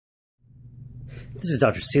This is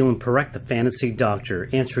Dr. Selene Parekh, the Fantasy Doctor,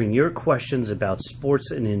 answering your questions about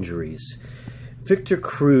sports and injuries. Victor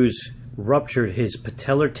Cruz ruptured his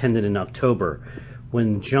patellar tendon in October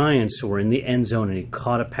when the Giants were in the end zone and he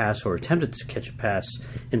caught a pass or attempted to catch a pass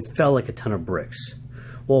and fell like a ton of bricks.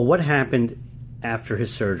 Well, what happened after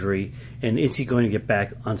his surgery, and is he going to get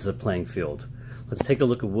back onto the playing field? Let's take a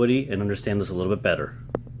look at Woody and understand this a little bit better.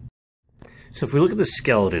 So if we look at the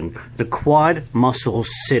skeleton, the quad muscles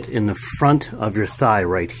sit in the front of your thigh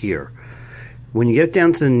right here. When you get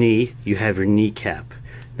down to the knee, you have your kneecap.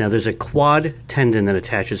 Now there's a quad tendon that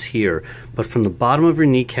attaches here, but from the bottom of your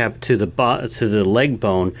kneecap to the leg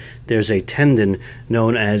bone, there's a tendon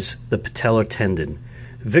known as the patellar tendon.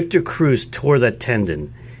 Victor Cruz tore that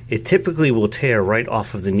tendon. It typically will tear right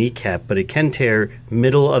off of the kneecap, but it can tear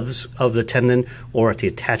middle of the tendon or at the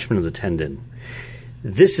attachment of the tendon.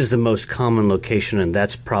 This is the most common location, and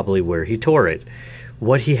that's probably where he tore it.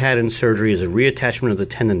 What he had in surgery is a reattachment of the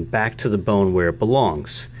tendon back to the bone where it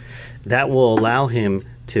belongs. That will allow him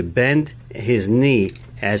to bend his knee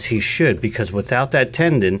as he should, because without that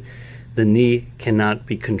tendon, the knee cannot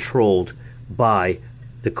be controlled by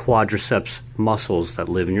the quadriceps muscles that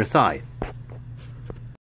live in your thigh.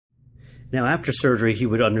 Now, after surgery, he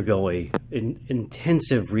would undergo an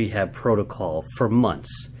intensive rehab protocol for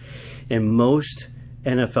months. And most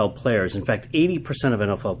NFL players, in fact 80% of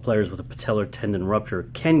NFL players with a patellar tendon rupture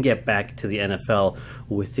can get back to the NFL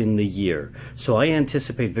within the year. So I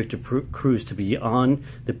anticipate Victor Cruz to be on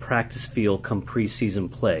the practice field come preseason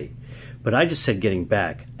play. But I just said getting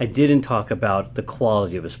back. I didn't talk about the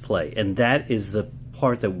quality of his play, and that is the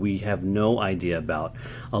part that we have no idea about.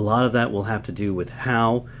 A lot of that will have to do with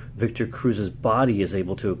how Victor Cruz's body is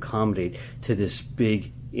able to accommodate to this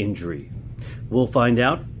big injury. We'll find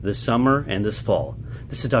out this summer and this fall.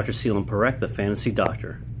 This is Dr. Selene Parekh, the Fantasy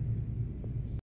Doctor.